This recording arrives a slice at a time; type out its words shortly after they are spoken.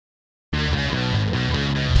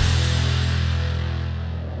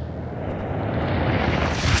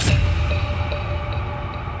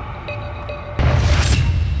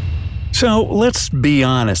So let's be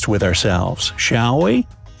honest with ourselves, shall we?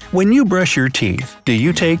 When you brush your teeth, do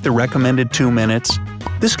you take the recommended 2 minutes?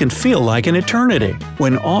 This can feel like an eternity,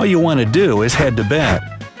 when all you want to do is head to bed.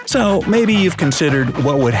 So maybe you've considered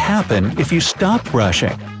what would happen if you stopped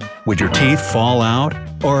brushing. Would your teeth fall out,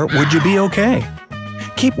 or would you be okay?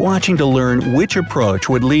 Keep watching to learn which approach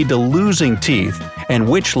would lead to losing teeth and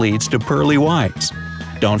which leads to pearly whites.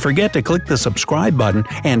 Don't forget to click the subscribe button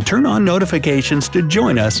and turn on notifications to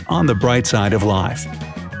join us on the bright side of life.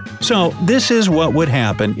 So this is what would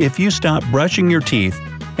happen if you stopped brushing your teeth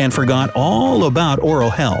and forgot all about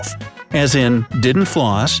oral health. As in, didn't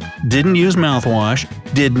floss, didn't use mouthwash,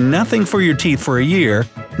 did nothing for your teeth for a year,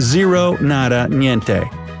 zero, nada, niente.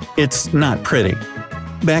 It's not pretty.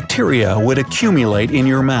 Bacteria would accumulate in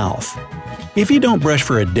your mouth. If you don't brush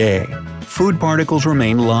for a day, food particles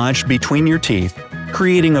remain lodged between your teeth,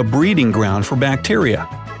 creating a breeding ground for bacteria.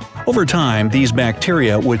 Over time, these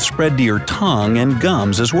bacteria would spread to your tongue and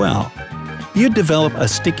gums as well. You'd develop a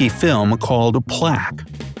sticky film called plaque.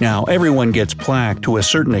 Now, everyone gets plaque to a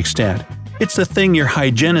certain extent. It's the thing your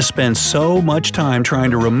hygienist spends so much time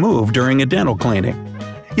trying to remove during a dental cleaning.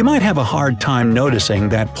 You might have a hard time noticing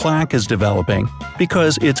that plaque is developing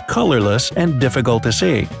because it's colorless and difficult to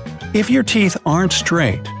see. If your teeth aren't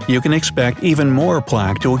straight, you can expect even more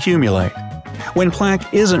plaque to accumulate. When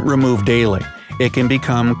plaque isn't removed daily, it can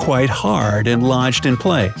become quite hard and lodged in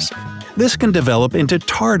place. This can develop into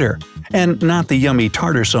tartar, and not the yummy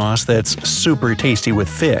tartar sauce that's super tasty with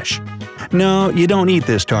fish. No, you don't eat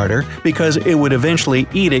this tartar because it would eventually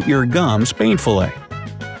eat at your gums painfully.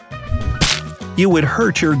 You would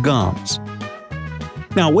hurt your gums.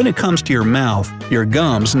 Now, when it comes to your mouth, your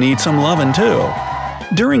gums need some loving too.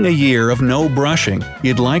 During a year of no brushing,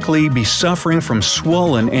 you'd likely be suffering from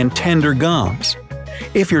swollen and tender gums.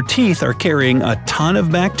 If your teeth are carrying a ton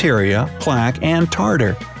of bacteria, plaque, and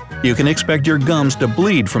tartar, you can expect your gums to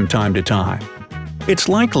bleed from time to time. It's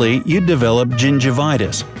likely you'd develop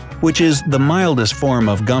gingivitis, which is the mildest form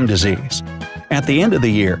of gum disease. At the end of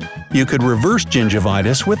the year, you could reverse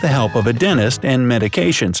gingivitis with the help of a dentist and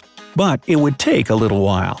medications, but it would take a little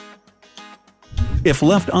while. If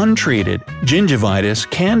left untreated, gingivitis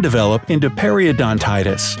can develop into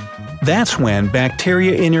periodontitis. That's when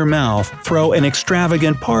bacteria in your mouth throw an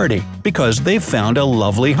extravagant party because they've found a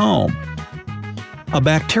lovely home. A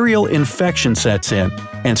bacterial infection sets in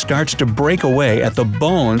and starts to break away at the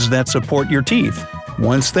bones that support your teeth.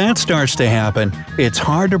 Once that starts to happen, it's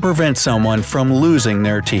hard to prevent someone from losing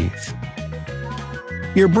their teeth.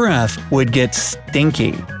 Your breath would get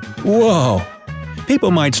stinky. Whoa!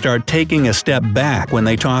 People might start taking a step back when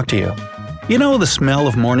they talk to you. You know the smell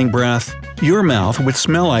of morning breath? Your mouth would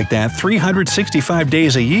smell like that 365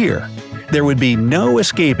 days a year. There would be no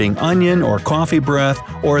escaping onion or coffee breath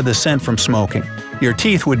or the scent from smoking. Your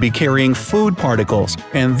teeth would be carrying food particles,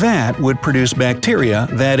 and that would produce bacteria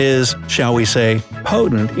that is, shall we say,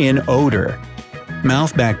 potent in odor.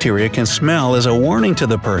 Mouth bacteria can smell as a warning to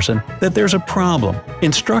the person that there's a problem,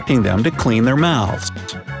 instructing them to clean their mouths.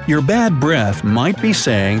 Your bad breath might be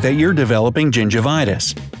saying that you're developing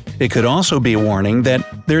gingivitis. It could also be a warning that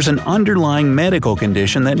there's an underlying medical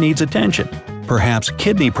condition that needs attention, perhaps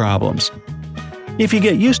kidney problems. If you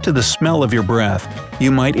get used to the smell of your breath,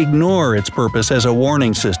 you might ignore its purpose as a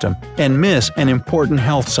warning system and miss an important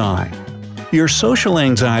health sign. Your social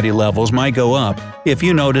anxiety levels might go up if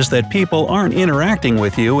you notice that people aren't interacting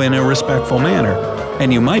with you in a respectful manner,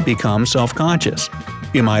 and you might become self-conscious.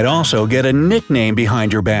 You might also get a nickname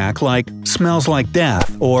behind your back like "smells like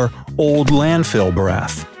death" or "old landfill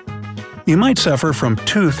breath." You might suffer from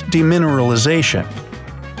tooth demineralization.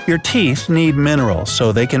 Your teeth need minerals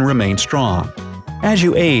so they can remain strong. As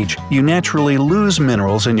you age, you naturally lose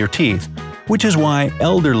minerals in your teeth, which is why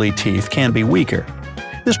elderly teeth can be weaker.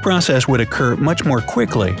 This process would occur much more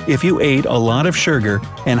quickly if you ate a lot of sugar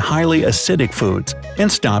and highly acidic foods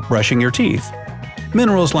and stopped brushing your teeth.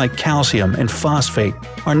 Minerals like calcium and phosphate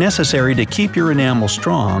are necessary to keep your enamel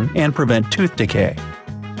strong and prevent tooth decay.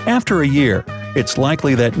 After a year, it's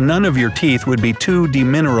likely that none of your teeth would be too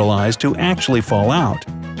demineralized to actually fall out,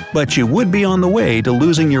 but you would be on the way to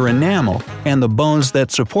losing your enamel and the bones that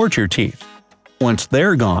support your teeth. Once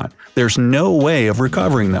they're gone, there's no way of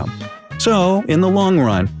recovering them. So, in the long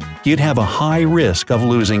run, you'd have a high risk of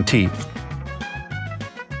losing teeth.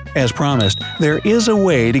 As promised, there is a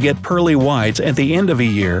way to get pearly whites at the end of a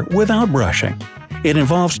year without brushing. It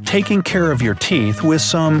involves taking care of your teeth with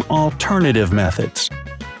some alternative methods.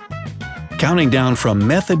 Counting down from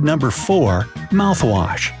method number 4,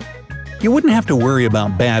 mouthwash. You wouldn't have to worry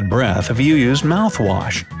about bad breath if you used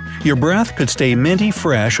mouthwash. Your breath could stay minty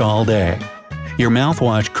fresh all day. Your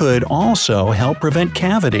mouthwash could also help prevent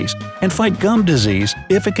cavities and fight gum disease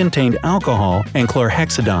if it contained alcohol and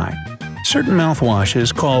chlorhexidine. Certain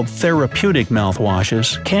mouthwashes called therapeutic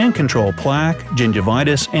mouthwashes can control plaque,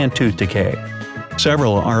 gingivitis, and tooth decay.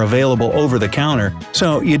 Several are available over the counter,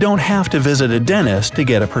 so you don't have to visit a dentist to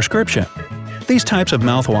get a prescription. These types of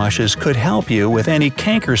mouthwashes could help you with any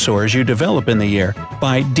canker sores you develop in the ear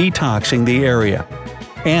by detoxing the area.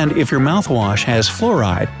 And if your mouthwash has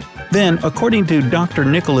fluoride, then according to Dr.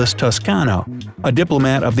 Nicholas Toscano, a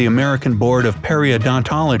diplomat of the American Board of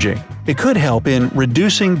Periodontology, it could help in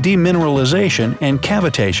reducing demineralization and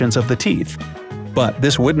cavitations of the teeth. But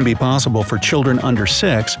this wouldn't be possible for children under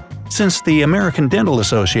 6, since the American Dental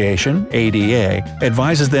Association (ADA)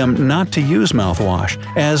 advises them not to use mouthwash,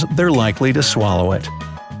 as they're likely to swallow it.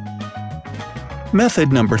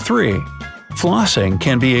 Method number 3. Flossing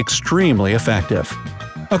can be extremely effective.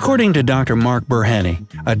 According to Dr. Mark Burhenny,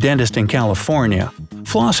 a dentist in California,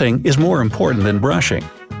 flossing is more important than brushing.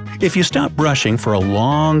 If you stop brushing for a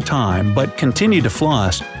long time but continue to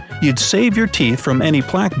floss, you'd save your teeth from any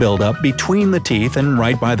plaque buildup between the teeth and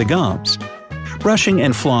right by the gums. Brushing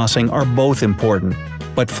and flossing are both important,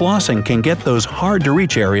 but flossing can get those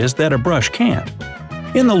hard-to-reach areas that a brush can't.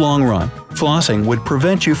 In the long run, flossing would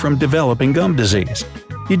prevent you from developing gum disease.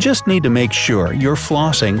 You just need to make sure you're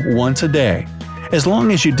flossing once a day. As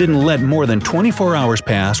long as you didn't let more than 24 hours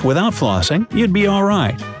pass without flossing, you'd be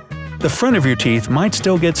alright. The front of your teeth might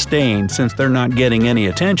still get stained since they're not getting any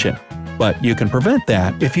attention, but you can prevent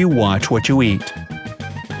that if you watch what you eat.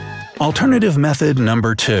 Alternative method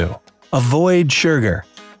number 2. Avoid sugar.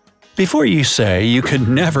 Before you say you could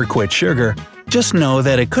never quit sugar, just know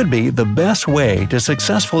that it could be the best way to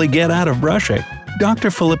successfully get out of brushing.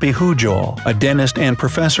 Dr. Philippe Hujol, a dentist and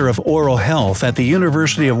professor of oral health at the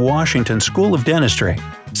University of Washington School of Dentistry,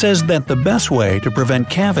 says that the best way to prevent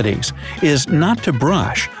cavities is not to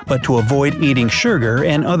brush, but to avoid eating sugar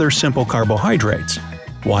and other simple carbohydrates.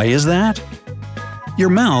 Why is that? Your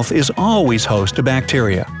mouth is always host to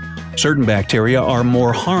bacteria. Certain bacteria are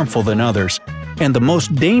more harmful than others, and the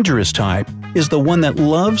most dangerous type is the one that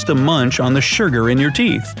loves to munch on the sugar in your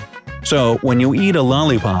teeth. So when you eat a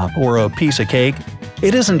lollipop or a piece of cake,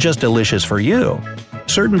 it isn't just delicious for you.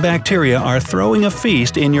 Certain bacteria are throwing a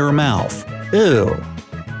feast in your mouth. Ew!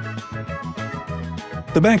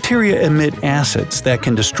 The bacteria emit acids that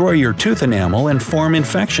can destroy your tooth enamel and form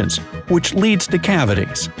infections, which leads to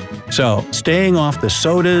cavities. So, staying off the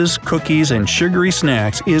sodas, cookies, and sugary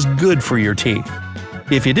snacks is good for your teeth.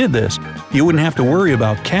 If you did this, you wouldn't have to worry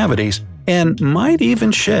about cavities and might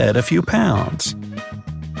even shed a few pounds.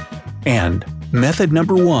 And method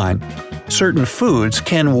number 1. Certain foods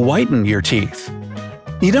can whiten your teeth.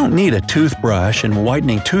 You don't need a toothbrush and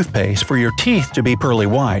whitening toothpaste for your teeth to be pearly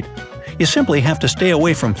white. You simply have to stay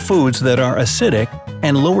away from foods that are acidic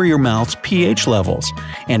and lower your mouth's pH levels,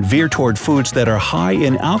 and veer toward foods that are high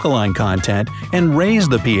in alkaline content and raise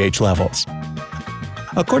the pH levels.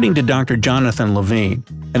 According to Dr. Jonathan Levine,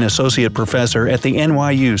 an associate professor at the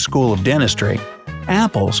NYU School of Dentistry,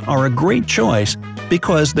 apples are a great choice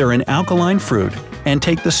because they're an alkaline fruit and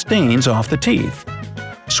take the stains off the teeth.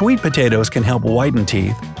 Sweet potatoes can help whiten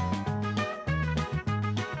teeth.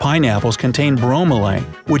 Pineapples contain bromelain,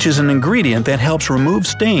 which is an ingredient that helps remove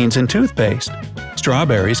stains in toothpaste.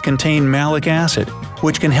 Strawberries contain malic acid,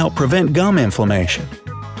 which can help prevent gum inflammation.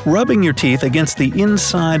 Rubbing your teeth against the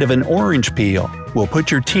inside of an orange peel will put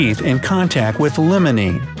your teeth in contact with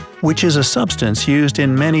limonene, which is a substance used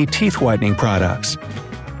in many teeth whitening products.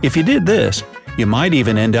 If you did this, you might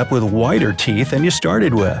even end up with whiter teeth than you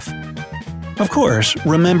started with. Of course,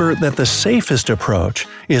 remember that the safest approach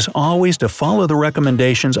is always to follow the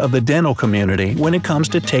recommendations of the dental community when it comes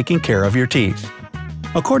to taking care of your teeth.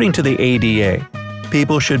 According to the ADA,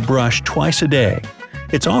 people should brush twice a day.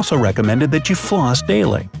 It's also recommended that you floss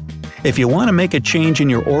daily. If you want to make a change in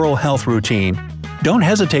your oral health routine, don't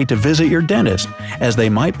hesitate to visit your dentist, as they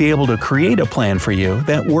might be able to create a plan for you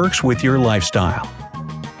that works with your lifestyle.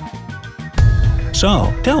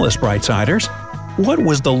 So, tell us, Brightsiders, what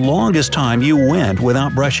was the longest time you went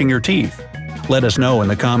without brushing your teeth? Let us know in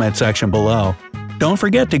the comment section below. Don't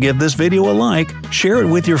forget to give this video a like, share it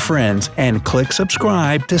with your friends, and click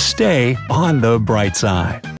subscribe to stay on the bright side.